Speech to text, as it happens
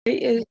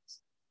is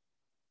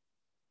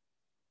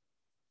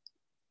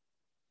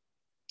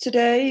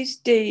Today's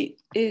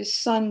date is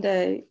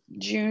Sunday,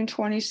 June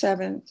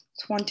 27th,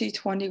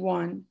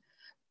 2021.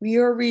 We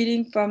are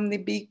reading from the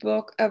Big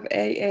Book of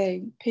AA,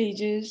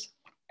 pages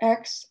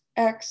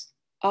XXIX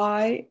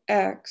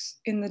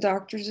in the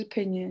doctor's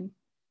opinion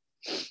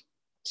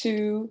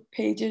to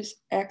pages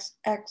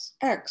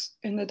XXX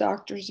in the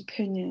doctor's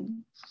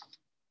opinion.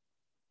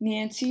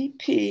 Nancy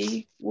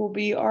P. will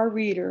be our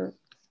reader,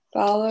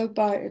 followed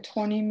by a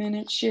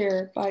 20-minute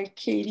share by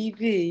Katie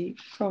V.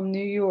 from New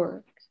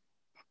York.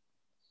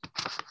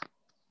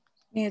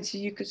 Nancy,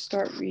 you could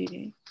start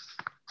reading.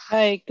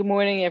 Hi, good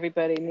morning,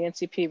 everybody.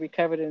 Nancy P.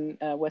 recovered in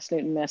West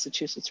Newton,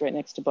 Massachusetts, right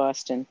next to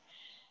Boston.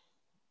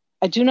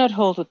 I do not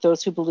hold with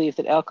those who believe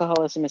that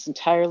alcoholism is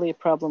entirely a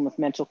problem of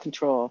mental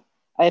control.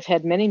 I have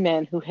had many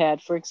men who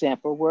had, for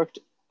example, worked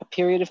a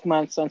period of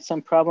months on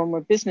some problem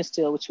or business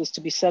deal which was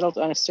to be settled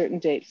on a certain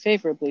date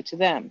favorably to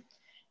them.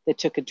 They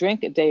took a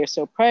drink a day or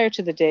so prior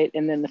to the date,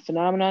 and then the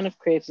phenomenon of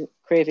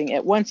craving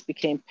at once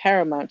became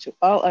paramount to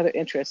all other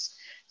interests,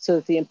 so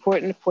that the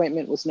important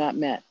appointment was not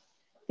met.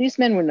 These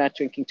men were not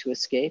drinking to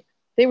escape.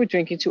 They were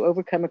drinking to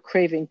overcome a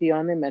craving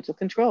beyond their mental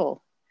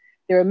control.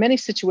 There are many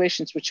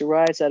situations which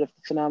arise out of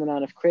the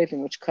phenomenon of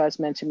craving which cause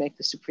men to make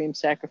the supreme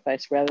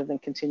sacrifice rather than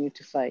continue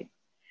to fight.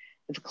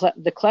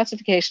 The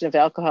classification of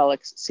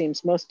alcoholics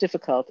seems most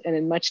difficult and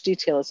in much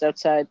detail is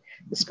outside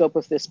the scope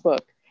of this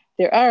book.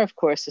 There are, of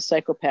course, the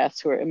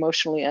psychopaths who are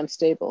emotionally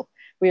unstable.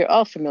 We are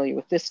all familiar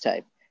with this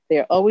type. They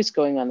are always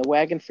going on the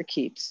wagon for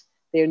keeps.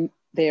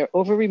 They are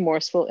over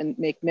remorseful and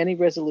make many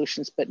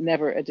resolutions, but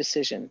never a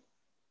decision.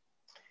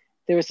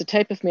 There is the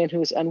type of man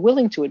who is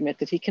unwilling to admit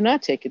that he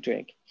cannot take a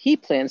drink. He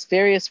plans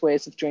various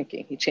ways of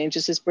drinking. He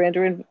changes his brand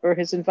or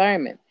his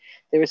environment.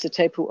 There is the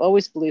type who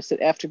always believes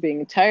that after being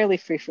entirely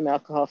free from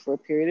alcohol for a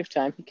period of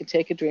time, he can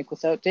take a drink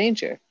without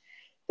danger.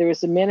 There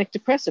is the manic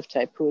depressive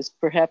type who is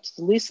perhaps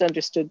the least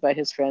understood by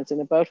his friends and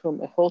about whom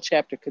a whole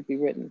chapter could be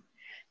written.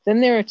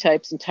 Then there are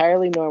types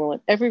entirely normal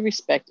in every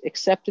respect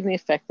except in the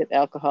effect that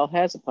alcohol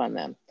has upon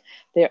them.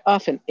 They are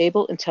often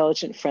able,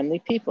 intelligent, friendly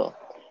people.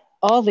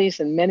 All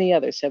these and many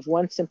others have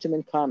one symptom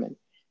in common.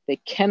 They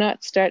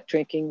cannot start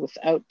drinking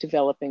without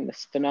developing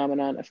this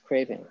phenomenon of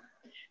craving.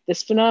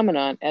 This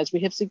phenomenon, as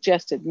we have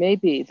suggested, may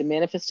be the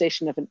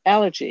manifestation of an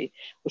allergy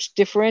which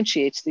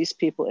differentiates these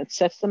people and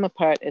sets them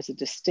apart as a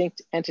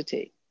distinct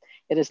entity.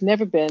 It has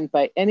never been,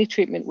 by any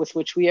treatment with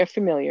which we are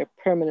familiar,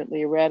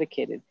 permanently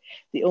eradicated.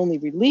 The only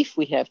relief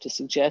we have to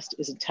suggest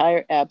is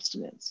entire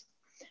abstinence.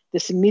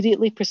 This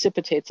immediately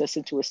precipitates us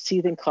into a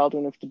seething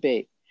cauldron of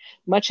debate.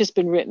 Much has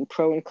been written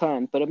pro and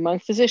con, but among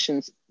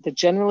physicians, the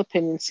general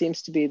opinion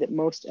seems to be that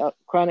most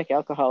chronic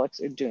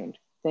alcoholics are doomed.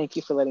 Thank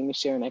you for letting me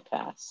share, and I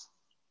pass.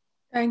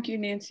 Thank you,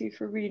 Nancy,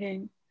 for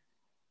reading.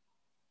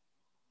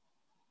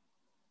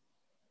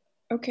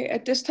 Okay,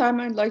 at this time,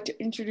 I'd like to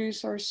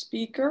introduce our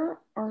speaker.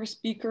 Our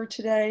speaker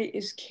today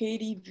is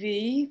Katie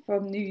V.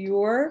 from New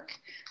York,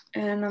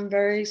 and I'm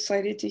very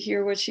excited to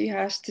hear what she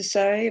has to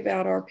say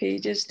about our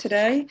pages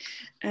today.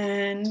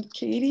 And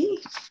Katie,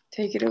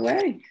 take it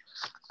away.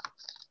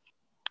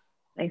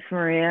 Thanks,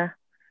 Maria.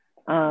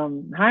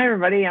 Hi,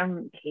 everybody.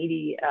 I'm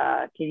Katie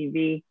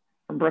V.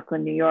 from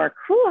Brooklyn, New York.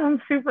 Whew,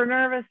 I'm super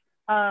nervous.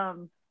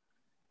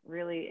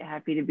 Really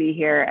happy to be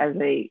here as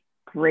a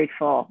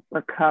grateful,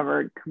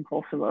 recovered,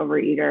 compulsive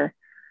overeater,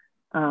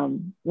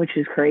 which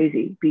is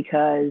crazy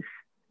because,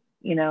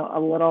 you know, a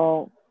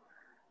little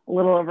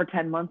over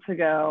 10 months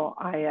ago,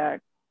 I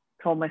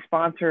told my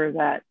sponsor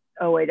that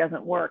OA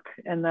doesn't work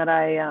and that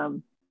I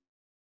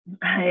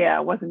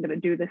wasn't going to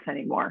do this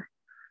anymore.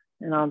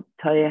 And I'll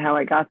tell you how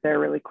I got there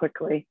really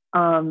quickly.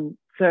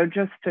 So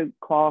just to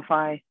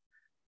qualify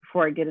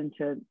before I get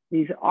into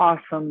these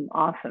awesome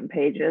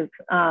pages,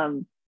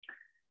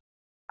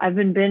 I've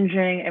been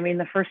binging. I mean,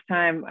 the first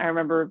time I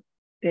remember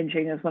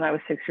binging is when I was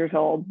 6 years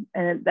old.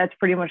 And that's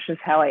pretty much just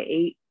how I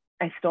ate.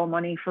 I stole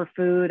money for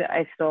food.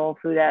 I stole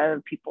food out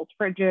of people's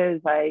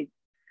fridges. I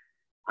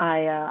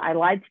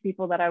lied to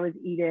people that I was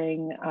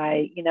eating.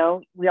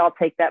 We all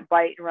take that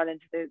bite and run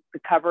into the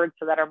cupboard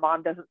so that our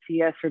mom doesn't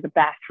see us, or the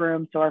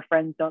bathroom so our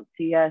friends don't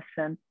see us.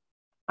 And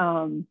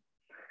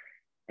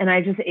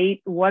I just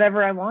ate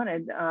whatever I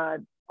wanted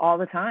all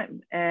the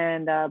time.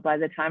 And by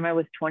the time I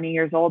was 20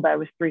 years old, I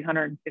was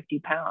 350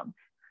 pounds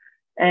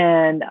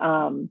and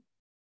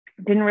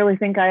didn't really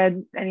think I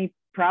had any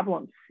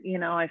problems. You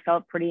know, I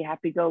felt pretty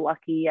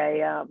happy-go-lucky.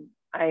 I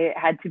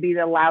had to be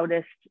the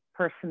loudest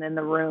person in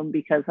the room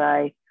because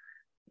I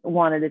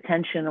wanted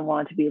attention and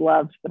wanted to be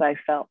loved, but I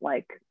felt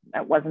like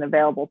that wasn't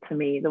available to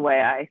me the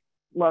way I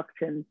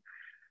looked. And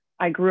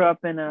I grew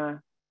up in a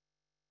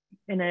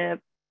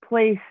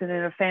place and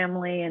in a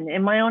family and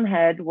in my own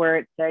head where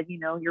it said, you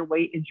know, your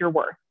weight is your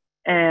worth.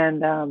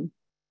 And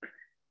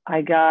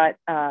I got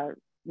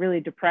really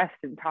depressed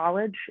in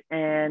college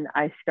and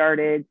I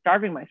started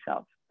starving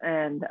myself.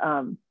 And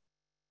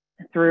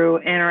through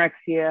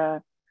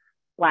anorexia,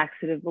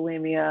 laxative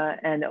bulimia,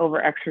 and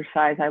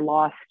overexercise, I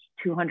lost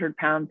 200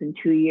 pounds in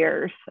 2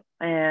 years.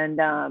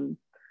 And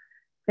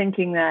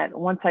thinking that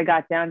once I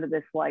got down to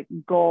this like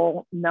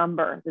goal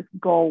number, this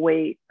goal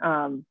weight,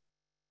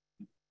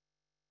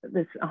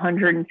 this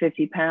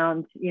 150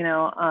 pounds,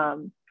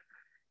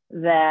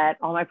 that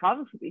all my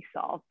problems would be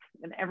solved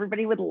and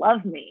everybody would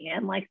love me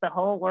and like the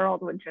whole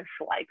world would just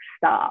like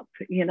stop,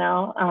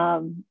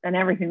 and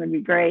everything would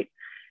be great.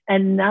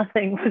 And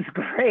nothing was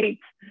great.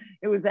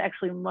 It was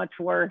actually much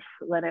worse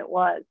than it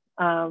was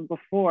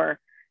before.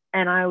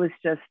 And I was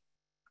just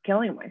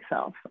killing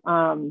myself.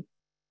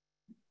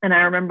 And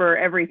I remember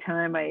every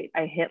time I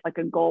hit like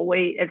a goal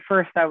weight, at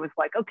first I was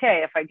like,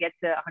 okay, if I get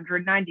to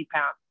 190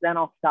 pounds, then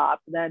I'll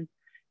stop. Then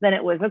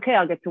it was, okay,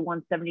 I'll get to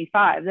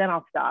 175, then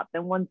I'll stop,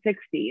 then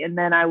 160. And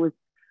then I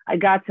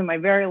got to my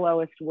very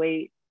lowest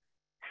weight,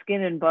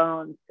 skin and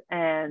bones.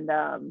 And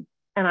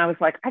I was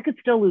like, I could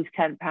still lose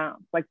 10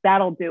 pounds. Like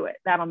that'll do it.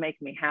 That'll make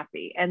me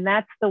happy. And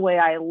that's the way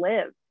I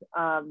lived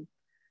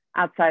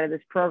outside of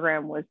this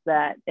program, was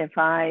that if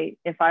I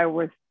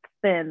was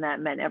thin, that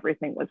meant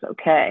everything was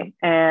okay.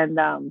 And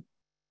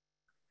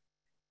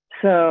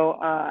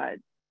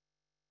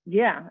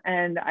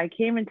and I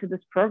came into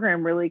this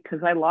program really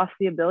because I lost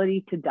the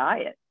ability to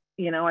diet.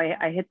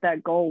 I hit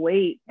that goal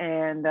weight,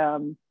 and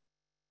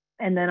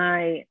then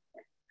I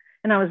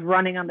was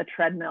running on the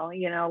treadmill,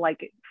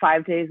 like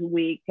 5 days a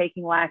week,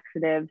 taking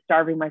laxatives,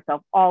 starving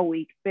myself all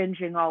week,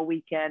 binging all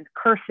weekend,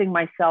 cursing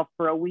myself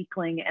for a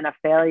weakling and a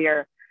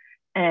failure.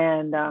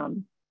 And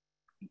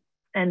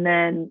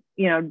then,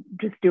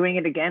 just doing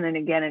it again and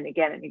again and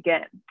again and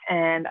again.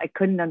 And I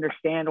couldn't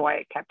understand why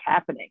it kept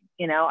happening.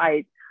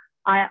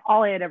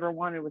 All I had ever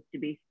wanted was to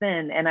be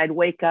thin. And I'd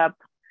wake up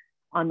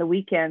on the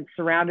weekend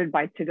surrounded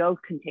by to-go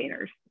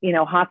containers,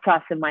 hot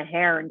sauce in my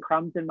hair and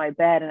crumbs in my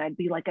bed. And I'd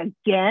be like,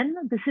 again,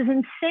 this is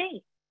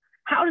insane.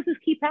 How does this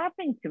keep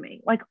happening to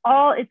me? Like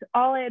it's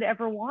all I had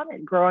ever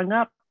wanted growing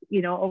up,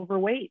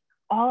 overweight.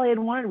 All I had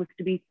wanted was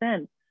to be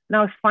thin. And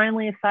I was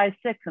finally a size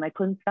 6 and I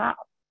couldn't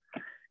stop.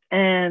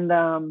 And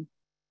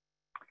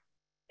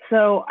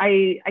so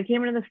I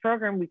came into this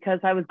program because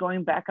I was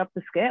going back up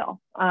the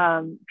scale,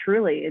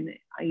 truly. And,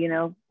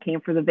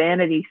 came for the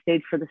vanity,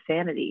 stayed for the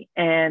sanity.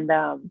 And,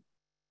 oh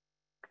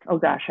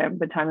gosh, I haven't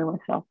been timing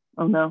myself.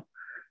 Oh no.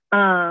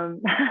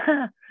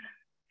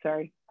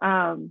 Sorry.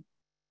 I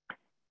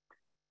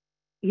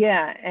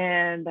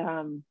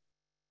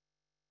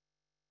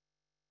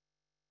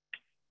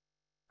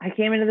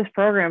came into this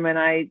program and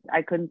I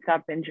couldn't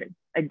stop binging.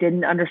 I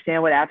didn't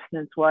understand what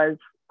abstinence was.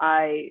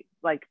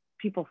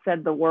 People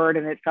said the word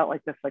and it felt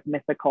like this like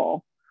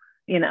mythical,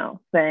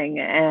 thing.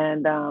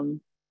 And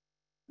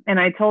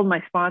I told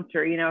my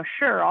sponsor,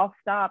 sure, I'll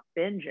stop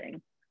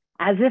binging,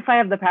 as if I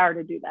have the power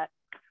to do that.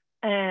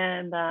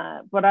 And,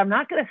 but I'm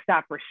not going to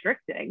stop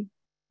restricting.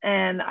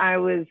 And I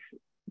was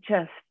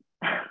just,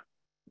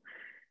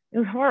 it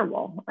was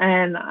horrible.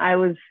 And I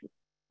was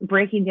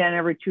breaking down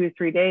every 2 or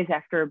 3 days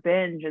after a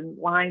binge and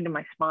lying to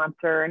my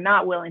sponsor and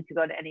not willing to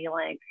go to any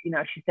lengths.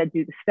 She said,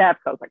 do the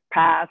steps. I was like,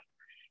 pass.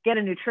 Get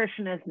a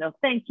nutritionist. No,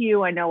 thank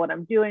you. I know what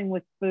I'm doing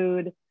with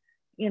food.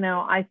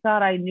 I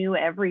thought I knew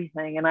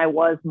everything and I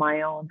was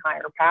my own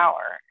higher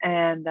power.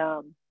 And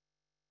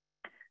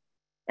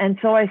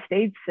so I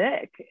stayed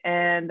sick.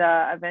 And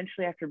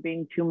eventually, after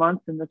being 2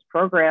 months in this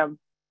program,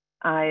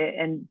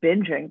 and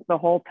binging the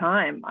whole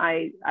time,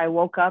 I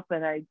woke up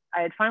and I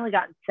had finally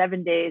gotten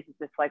 7 days of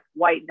this like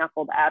white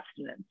knuckled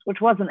abstinence,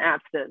 which wasn't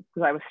abstinence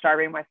because I was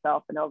starving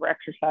myself and over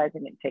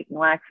exercising and taking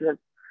laxatives.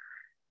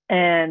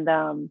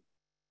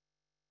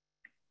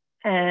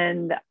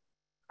 And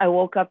I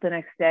woke up the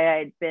next day. I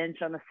had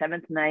binged on the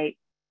 7th night.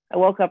 I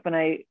woke up and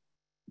I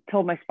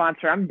told my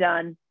sponsor, I'm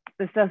done.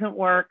 This doesn't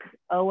work.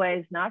 OA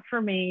is not for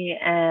me.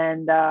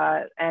 And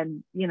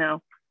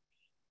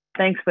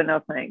thanks, but no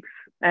thanks.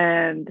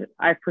 And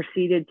I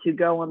proceeded to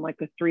go on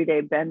like a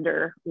 3-day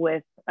bender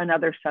with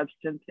another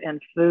substance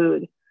and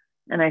food.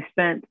 And I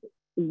spent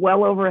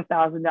well over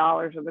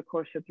 $1,000 over the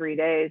course of 3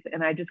 days.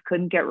 And I just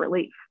couldn't get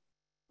relief.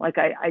 Like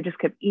I just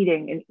kept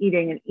eating and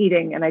eating and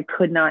eating. And I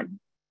could not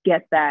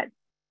get that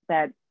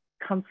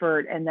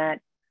comfort and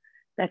that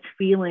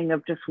feeling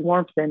of just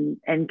warmth and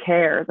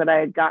care that I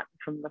had gotten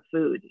from the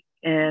food.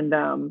 And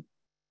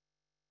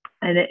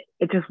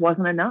it just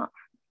wasn't enough,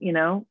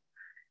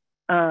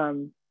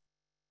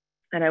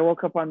 and I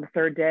woke up on the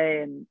 3rd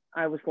day and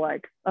I was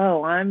like,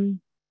 oh, I'm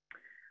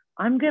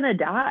gonna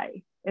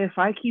die if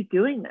I keep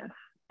doing this.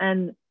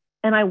 And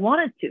I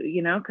wanted to,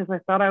 because I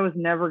thought I was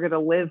never gonna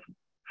live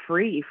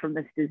free from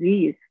this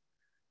disease.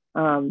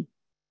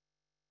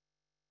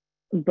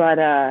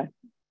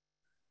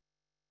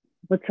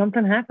 But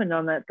something happened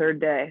on that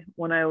 3rd day.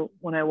 When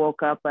I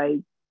woke up,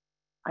 I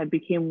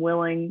became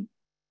willing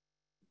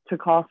to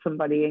call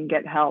somebody and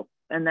get help.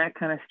 And that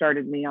kind of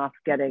started me off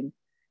getting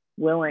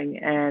willing.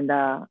 And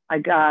I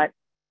got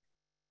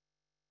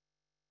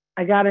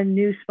a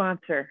new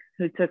sponsor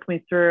who took me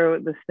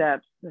through the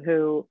steps,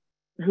 who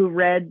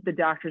read the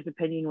doctor's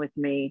opinion with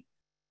me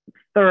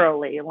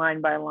thoroughly,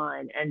 line by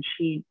line, and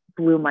she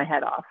blew my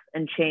head off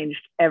and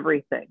changed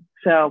everything.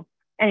 So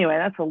anyway,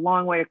 that's a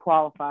long way to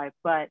qualify,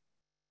 but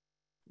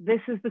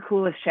this is the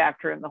coolest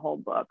chapter in the whole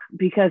book,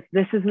 because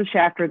this is the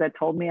chapter that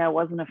told me I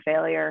wasn't a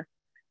failure,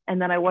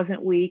 and that I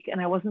wasn't weak,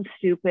 and I wasn't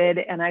stupid,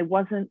 and I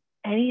wasn't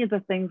any of the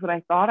things that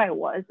I thought I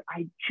was.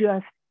 I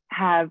just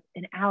have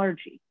an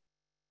allergy.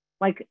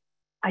 Like,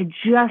 I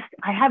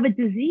have a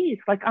disease.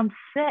 Like, I'm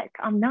sick.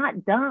 I'm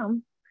not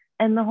dumb.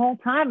 And the whole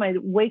time I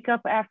wake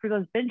up after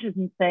those binges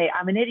and say,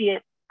 I'm an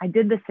idiot. I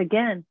did this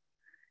again,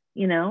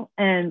 you know?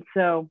 And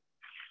so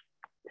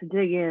to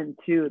dig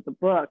into the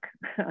book,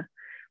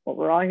 what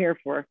we're all here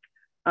for.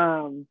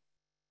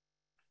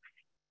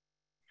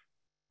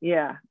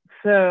 Yeah.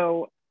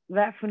 So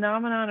that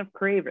phenomenon of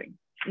craving,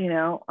 you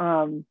know,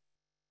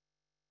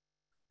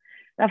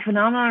 that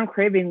phenomenon of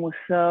craving was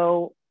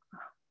so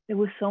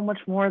much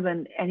more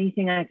than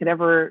anything I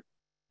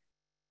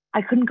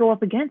couldn't go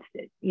up against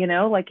it, you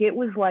know, like it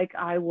was like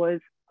I was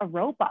a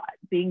robot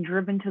being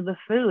driven to the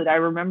food. I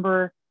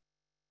remember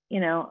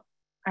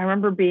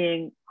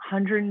being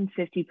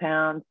 150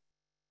 pounds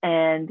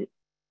and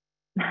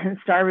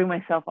starving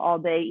myself all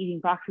day,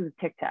 eating boxes of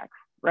Tic Tacs,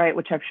 right,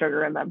 which have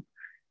sugar in them.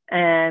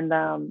 And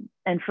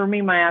for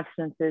me, my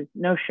abstinence is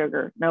no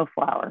sugar, no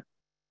flour.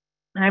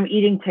 I'm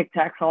eating Tic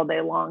Tacs all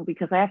day long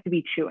because I have to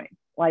be chewing.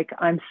 Like,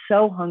 I'm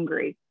so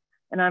hungry,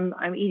 and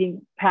I'm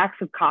eating packs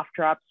of cough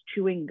drops,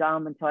 chewing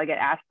gum until I get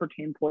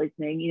aspartame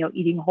poisoning, you know,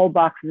 eating whole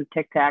boxes of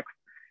Tic Tacs.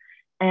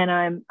 And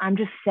I'm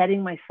just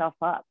setting myself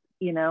up,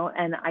 you know,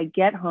 and I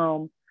get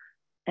home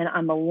and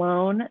I'm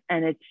alone,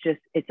 and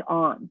it's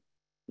on,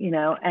 you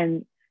know,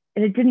 and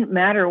it didn't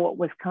matter what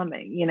was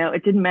coming, you know,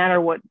 it didn't matter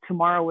what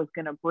tomorrow was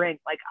going to bring.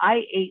 Like,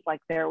 I ate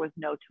like there was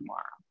no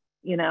tomorrow,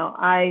 you know,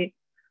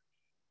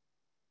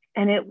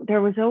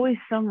 there was always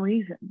some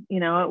reason, you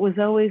know, it was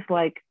always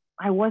like,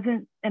 I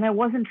wasn't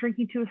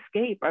drinking to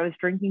escape. I was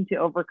drinking to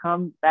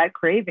overcome that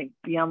craving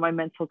beyond my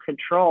mental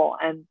control.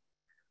 And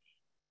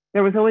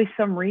there was always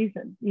some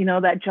reason, you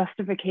know, that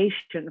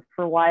justification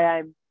for why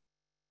I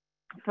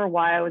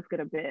was going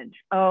to binge.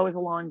 Oh, it was a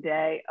long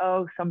day.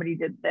 Oh, somebody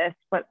did this.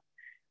 But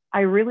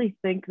I really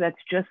think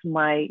that's just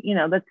my, you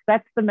know,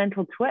 that's the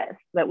mental twist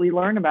that we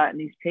learn about in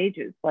these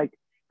pages. Like,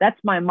 that's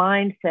my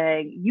mind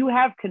saying, you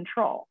have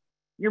control.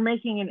 You're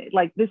making it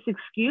like, this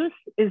excuse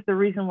is the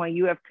reason why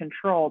you have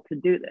control to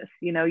do this.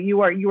 You know,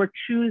 you are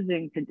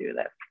choosing to do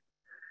this.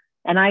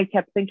 And I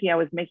kept thinking I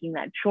was making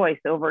that choice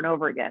over and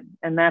over again.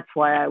 And that's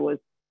why I was,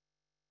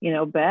 you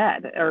know,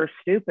 bad or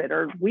stupid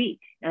or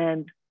weak.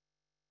 And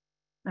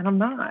I'm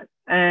not.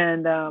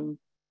 And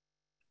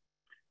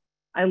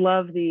I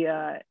love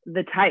the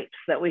types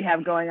that we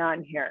have going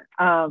on here.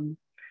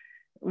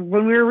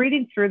 When we were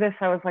reading through this,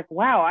 I was like,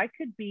 wow, I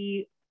could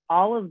be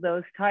all of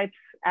those types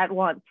at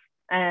once.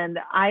 And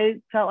I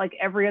felt like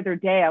every other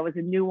day I was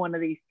a new one of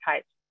these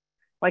types.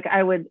 Like,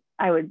 I would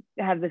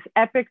have this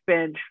epic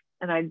binge,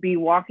 and I'd be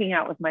walking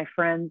out with my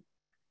friends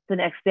the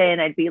next day,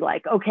 and I'd be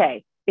like,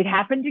 okay, it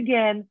happened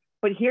again,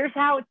 but here's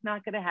how it's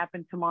not going to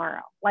happen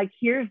tomorrow. Like,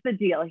 here's the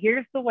deal.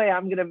 Here's the way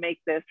I'm going to make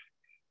this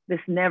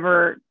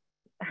never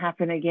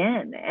happen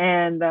again.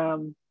 And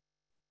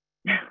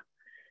and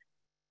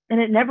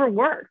it never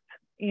worked.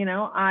 You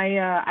know,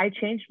 I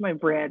changed my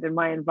brand and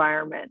my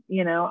environment.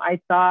 You know,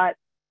 I thought,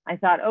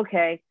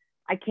 okay,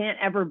 I can't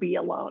ever be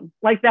alone.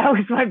 Like, that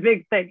was my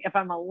big thing. If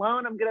I'm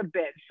alone, I'm going to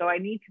binge. So I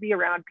need to be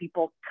around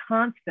people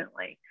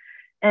constantly.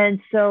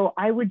 And so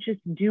I would just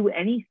do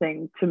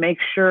anything to make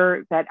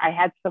sure that I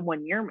had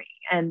someone near me.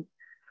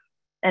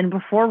 And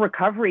before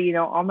recovery, you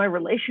know, all my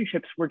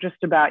relationships were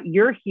just about,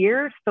 you're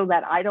here so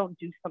that I don't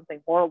do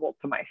something horrible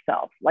to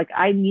myself. Like,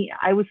 I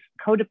was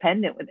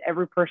codependent with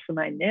every person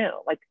I knew.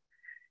 Like,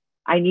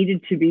 I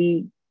needed to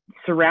be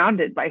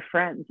surrounded by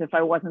friends if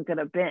I wasn't going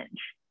to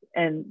binge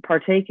and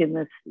partake in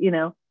this, you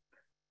know,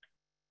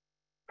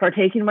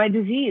 partake in my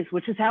disease,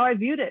 which is how I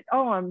viewed it.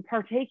 Oh, I'm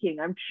partaking,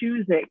 I'm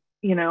choosing,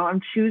 you know, I'm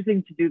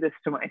choosing to do this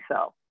to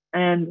myself.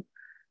 And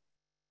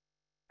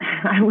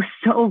I was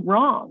so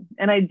wrong.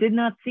 And I did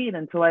not see it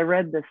until I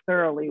read this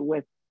thoroughly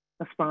with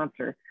a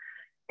sponsor.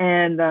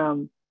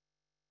 And,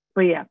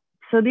 but yeah,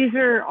 so these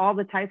are all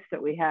the types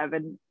that we have.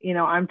 And, you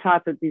know, I'm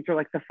taught that these are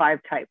like the 5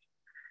 types.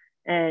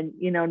 And,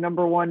 you know,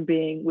 number 1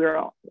 being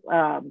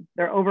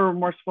they're over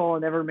remorseful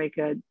and never make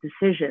a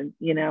decision,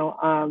 you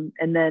know,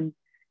 and then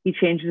he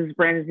changes his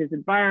brand and his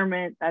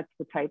environment. That's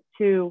the type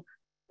 2.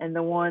 And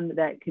the one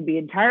that can be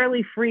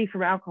entirely free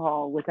from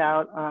alcohol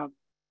without,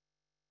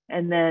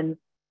 and then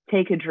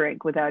take a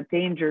drink without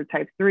danger,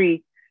 type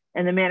 3,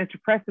 and the manic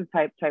depressive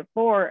type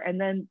 4, and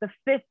then the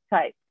 5th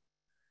type,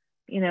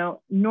 you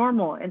know,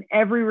 normal in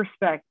every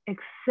respect,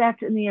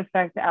 except in the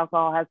effect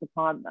alcohol has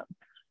upon them.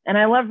 And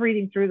I love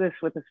reading through this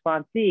with a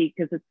sponsee,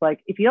 because it's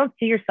like, if you don't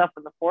see yourself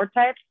in the 4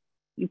 types,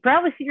 you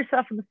probably see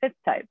yourself in the 5th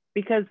type,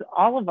 because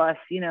all of us,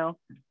 you know,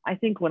 I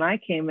think when I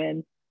came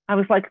in, I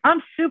was like,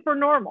 I'm super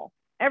normal.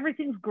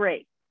 Everything's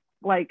great.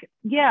 Like,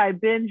 yeah, I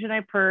binge and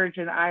I purge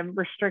and I'm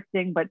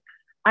restricting, but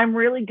I'm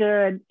really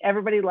good.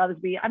 Everybody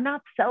loves me. I'm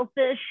not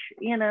selfish.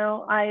 You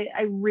know, I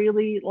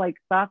really like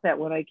thought that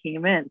when I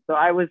came in. So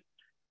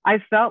I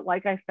felt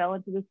like I fell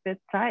into this 5th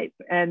type.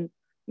 And,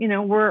 you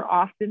know, we're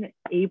often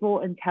able,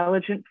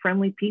 intelligent,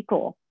 friendly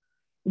people.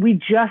 we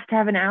just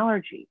have an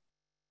allergy.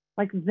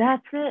 Like,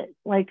 that's it.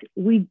 Like,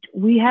 we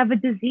have a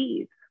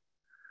disease,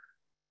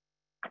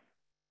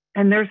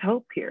 and there's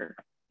hope here,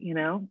 you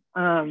know?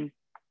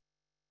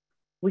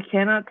 We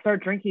cannot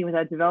start drinking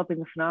without developing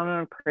the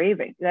phenomenon of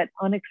craving, that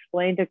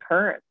unexplained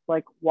occurrence.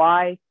 Like,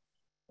 why,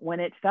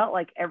 when it felt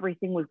like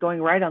everything was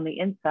going right on the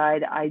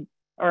inside,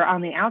 or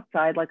on the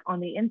outside, like on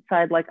the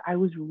inside, like I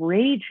was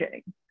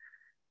raging.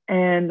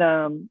 And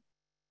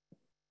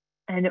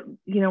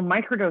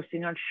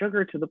microdosing on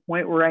sugar to the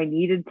point where I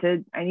needed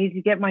to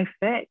get my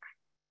fix.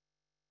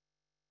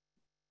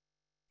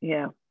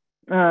 Yeah.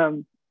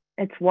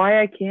 It's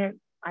why I can't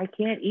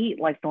eat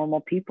like normal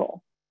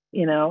people,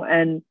 you know?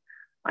 And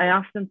I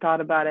often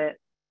thought about it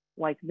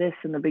like this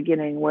in the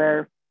beginning,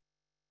 where,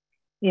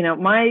 you know,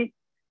 my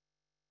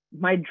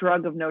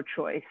drug of no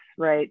choice,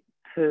 right?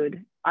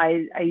 Food.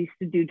 I used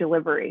to do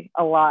delivery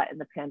a lot in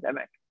the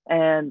pandemic,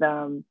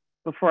 and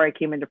before I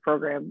came into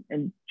program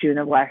in June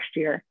of last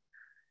year.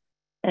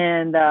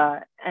 And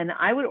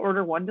I would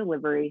order one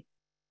delivery,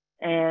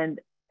 and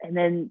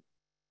then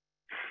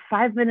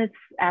 5 minutes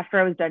after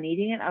I was done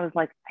eating it, I was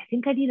like, I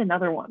think I need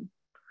another one.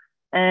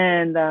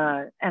 And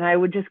I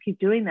would just keep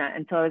doing that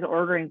until I was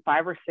ordering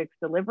 5 or 6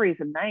 deliveries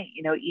a night,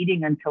 you know,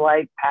 eating until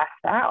I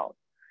passed out.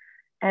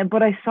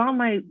 But I saw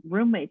my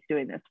roommates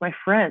doing this, my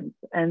friends,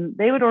 and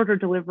they would order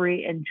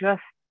delivery and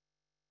just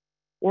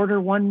order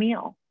one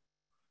meal.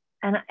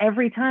 And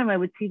every time I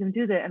would see them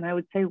do that, and I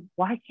would say,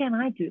 why can't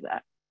I do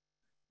that?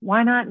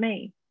 Why not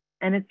me?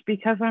 And it's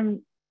because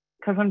I'm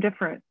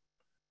different,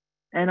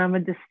 and I'm a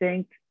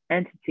distinct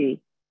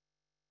entity.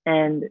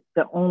 And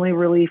the only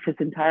relief is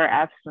entire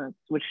abstinence,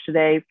 which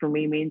today for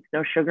me means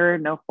no sugar,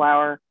 no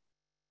flour,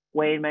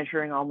 weighing,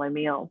 measuring all my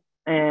meals.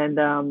 And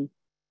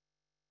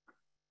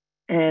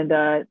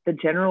the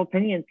general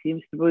opinion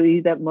seems to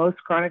be that most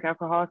chronic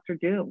alcoholics are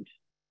doomed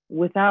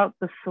without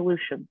the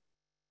solution.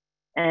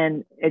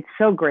 And it's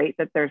so great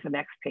that there's a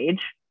next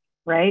page,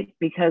 right?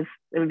 Because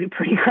it would be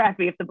pretty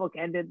crappy if the book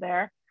ended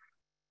there.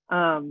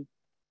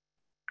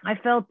 I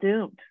felt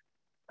doomed.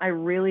 I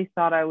really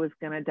thought I was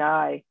going to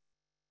die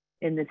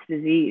in this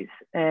disease.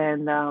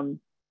 And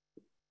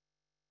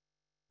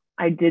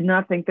I did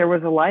not think there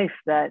was a life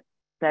that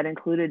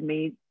included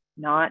me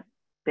not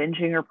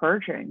binging or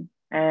purging.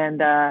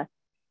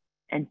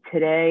 And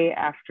today,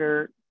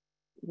 after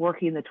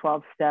working the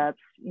 12 steps,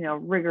 you know,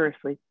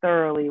 rigorously,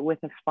 thoroughly with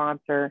a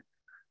sponsor,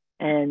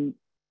 and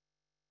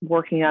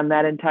working on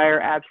that entire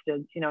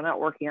abstinence, you know,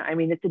 not working on, I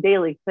mean, it's a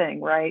daily thing,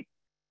 right?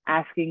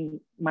 Asking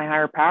my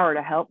higher power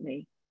to help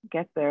me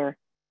get there.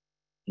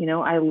 You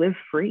know, I live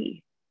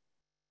free.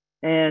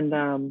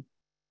 And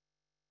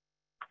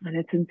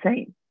it's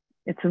insane.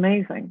 It's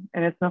amazing.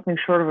 And it's nothing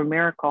short of a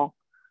miracle.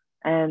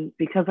 And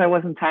because I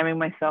wasn't timing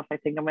myself, I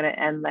think I'm going to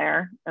end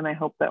there. And I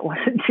hope that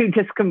wasn't too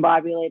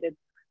discombobulated.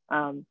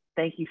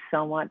 Thank you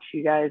so much,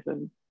 you guys,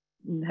 and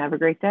have a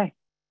great day.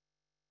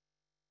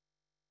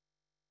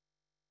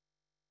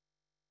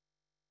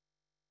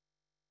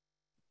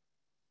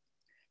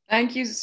 Thank you